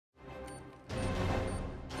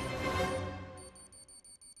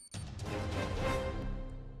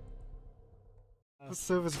The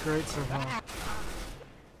server's great so far.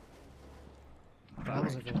 That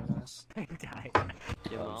wasn't very nice.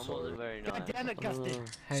 Your mom wasn't very nice. God damn it, Custard.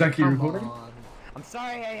 Hey, Saki, come recording? on. I'm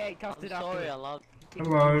sorry, hey, I'm Custard. sorry, I love.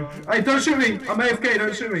 Hello. Hey, don't shoot me! I'm AFK,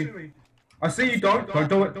 don't shoot me! I see you, don't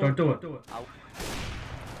do it, don't do it.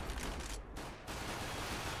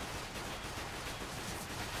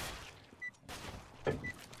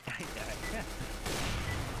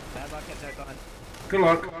 Bad luck at no gun. Good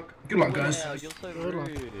luck. Good luck, guys. Wow, you're so Good luck.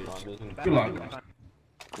 rude. Good luck.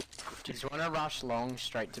 Just wanna rush long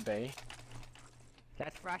straight to B.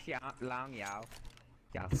 That's fresh long, y'all.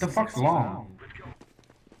 What the fuck's long?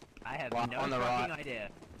 I have Well, no on the fucking right. idea.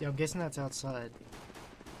 Yeah, I'm guessing that's outside.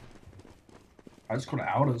 I just called it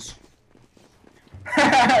outers.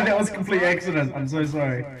 That was a complete accident, I'm so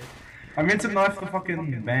sorry. I meant to knife the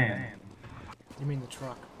fucking van. You mean the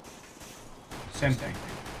truck? Same thing.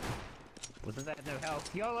 Wasn't that no help?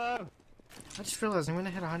 YOLO! I just realized I'm gonna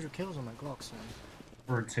hit 100 kills on my Glock soon.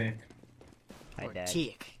 For a tick. I Or a died.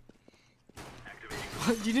 tick.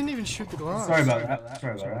 What? You didn't even shoot the glass. Sorry about that.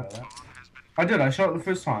 Sorry about that. I did, I shot it the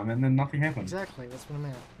first time and then nothing happened. Exactly, that's what I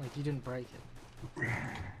meant. Like, you didn't break it.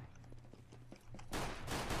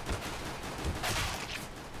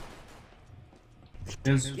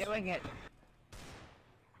 There's Doing it.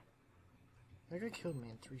 That guy killed me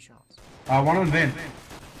in 3 shots. one on the van.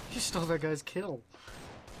 You stole that guy's kill.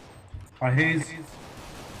 He's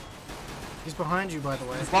behind you, by the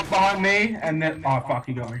way. There's one behind me and then oh fuck,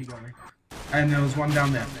 he got me. And there was one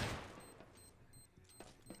down there.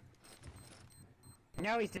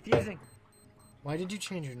 No, he's defusing. Why did you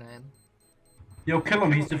change your name? Yo, kill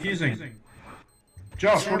him, he's defusing.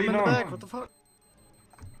 Josh, what are you in the back, doing? what the fuck?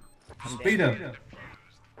 Speeder.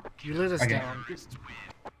 You lit us Okay. down.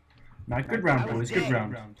 Nah, good round, boys, good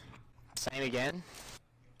round. Same again.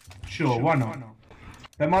 Sure, why not?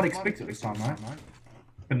 They might expect it this time, right?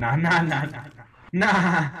 But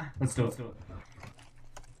nah. Let's do it.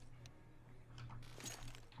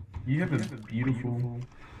 You have a beautiful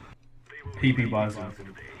PP bison.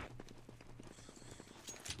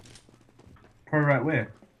 Probably right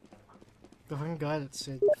where? The fucking guy that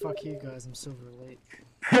said, fuck you guys, I'm Silver Elite.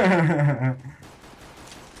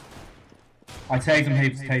 I tagged him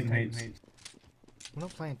heaps, We're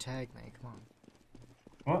not playing tag, mate, come on.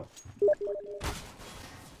 What?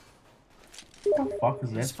 What the fuck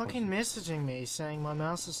is that? He's fucking messaging me saying my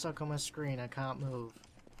mouse is stuck on my screen, I can't move.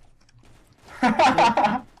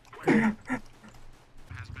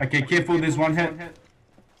 Okay, careful, there's one hit.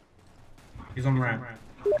 He's on the ramp.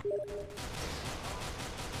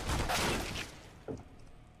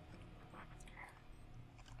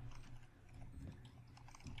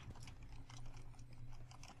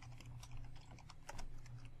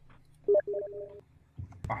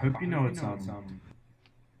 I hope you know it's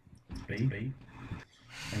B.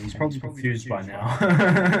 And he's probably confused by now.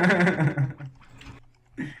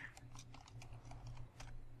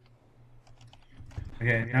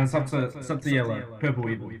 Okay, now it's up to yellow, purple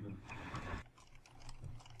even.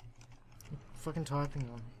 Fucking typing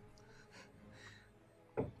on.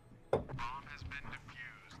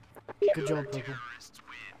 Good job, purple.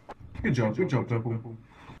 Good job, purple.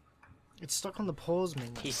 It's stuck on the pause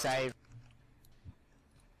menu. He saved.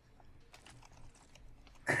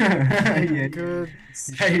 Yeah, Good.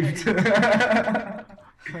 saved.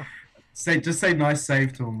 Just say nice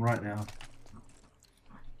save to him right now.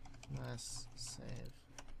 Nice save.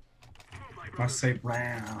 Nice save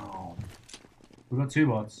round. We got 2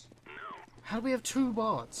 bots. How do we have 2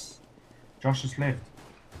 bots? Josh just left.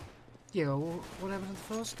 Yeah, well, what happened to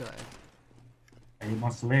the first guy? He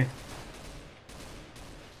must have left.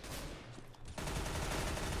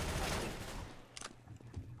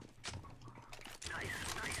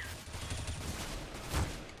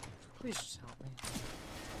 Please just help me.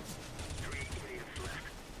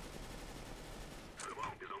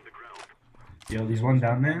 Yo, there's one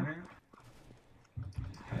down there.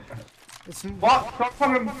 It's What? Don't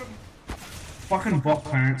fucking fucking bot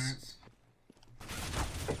clearance.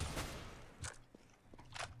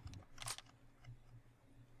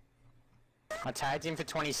 I tagged him for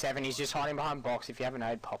 27. He's just hiding behind box. If you have an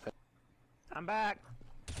aid, pop it. I'm back.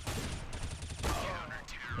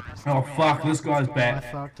 Oh fuck, this guy's I bad.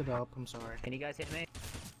 fucked it up, I'm sorry. Can you guys hit me?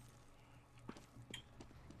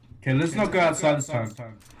 Okay, let's not go outside this time.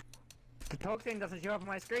 The talk thing doesn't show up on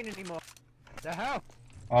my screen anymore. The hell?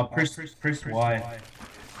 Oh, press Y.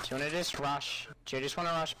 Do you wanna just rush? Do you just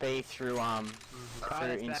wanna rush B through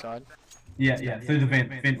inside? Yeah, through the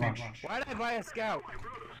vent rush. Why did I buy a scout?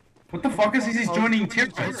 What the fuck is he? He's joining I'll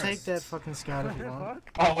terrorists. take that fucking scout if What you the want.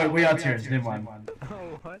 fuck? Oh wait, we are terrorists. Never mind.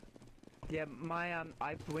 Oh, what? Yeah, my,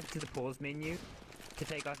 I went to the pause menu,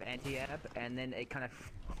 to take off anti-app, and then it kind of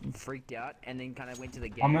freaked out, and then kind of went to the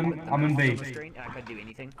game. I'm in The B. screen, and I couldn't do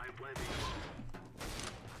anything.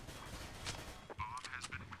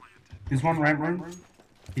 There's one ramp room.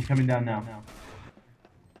 He's coming down now.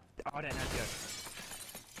 Oh, I don't know. Go.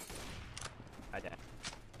 I don't.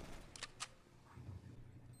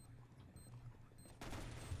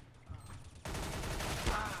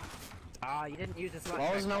 Ah, you didn't use the slide.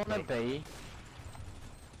 Why was no one at B?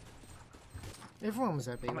 Everyone was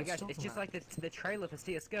at B. Oh my what you gosh, talking it's just about? like the trailer for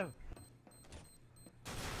CSGO.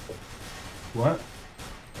 What?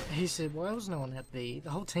 He said, why was no one at B? The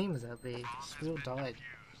whole team was at B. We all died.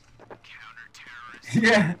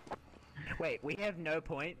 Yeah. Wait, we have no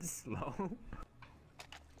points? Lol.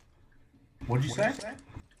 What'd you say?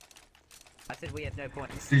 I said we have no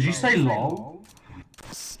points. Did you say lol?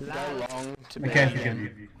 Go long to B. Okay, forgive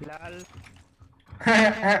you. Lol.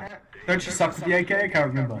 Don't you suck with the AK? I can't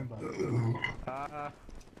remember. I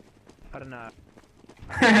don't know.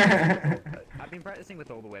 I've been practicing with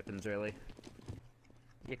all the weapons, really.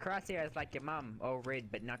 Your crosshair is like your mum, all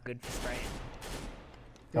red, but not good for spraying.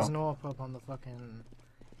 There's an AWP up on the fucking...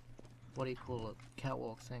 What do you call it?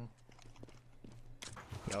 Catwalk thing.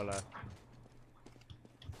 YOLO.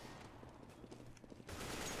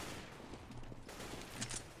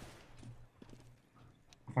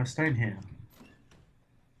 If I stay in here.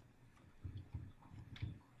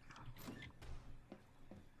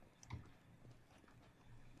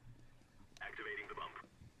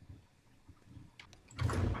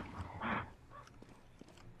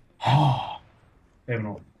 Oh, they have an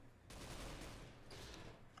ult.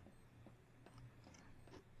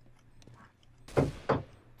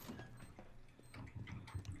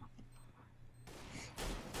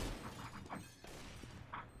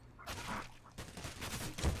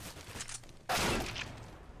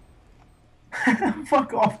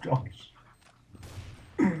 Fuck off, Josh.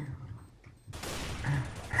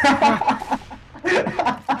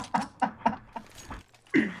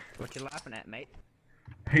 What you laughing at, mate?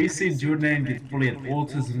 He said your name gets bullied at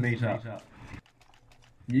autism meetup.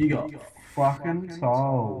 You got fucking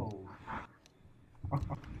told.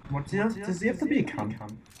 What does he have to be a cunt?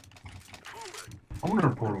 I want to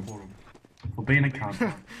report him for being a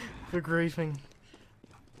cunt. For griefing.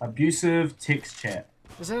 Abusive text chat.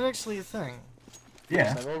 Is that actually a thing?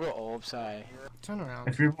 Yeah. They've all got orbs, eh? Turn around.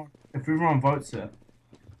 If everyone votes it,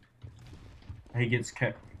 he gets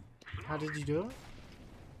kicked. How did you do it?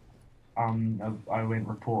 I went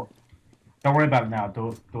report. Don't worry about it now. Do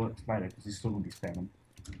it later because he's still gonna be spamming.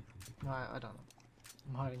 No, I don't know.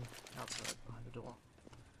 I'm hiding outside behind the door.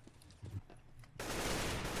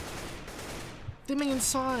 Dimming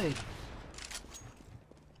inside!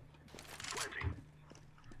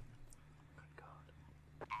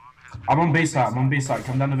 I'm on B side.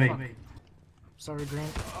 Come down to B. Sorry,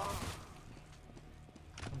 Grant.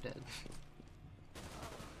 I'm dead.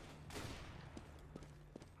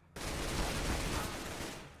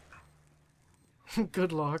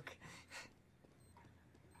 Good luck.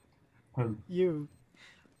 Who? You.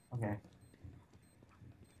 Okay.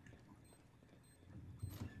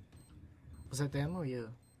 Was that them or you?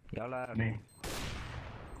 YOLO. Me.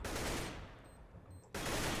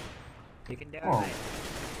 You can do it, Whoa. mate.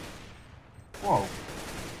 Whoa.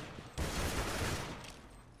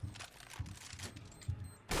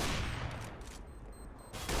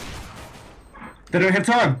 They don't have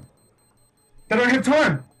time. They don't have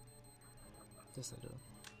time. Yes, I do.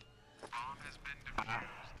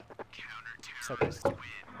 So pissed.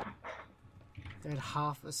 They had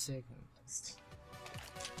half a second.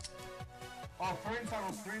 Oh, three in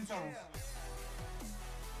tunnels.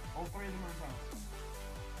 All three of them are in tunnels.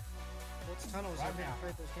 What's tunnels? Right I've never now.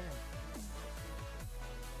 played this game.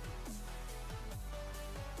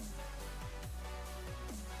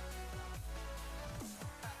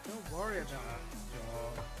 Don't worry about it.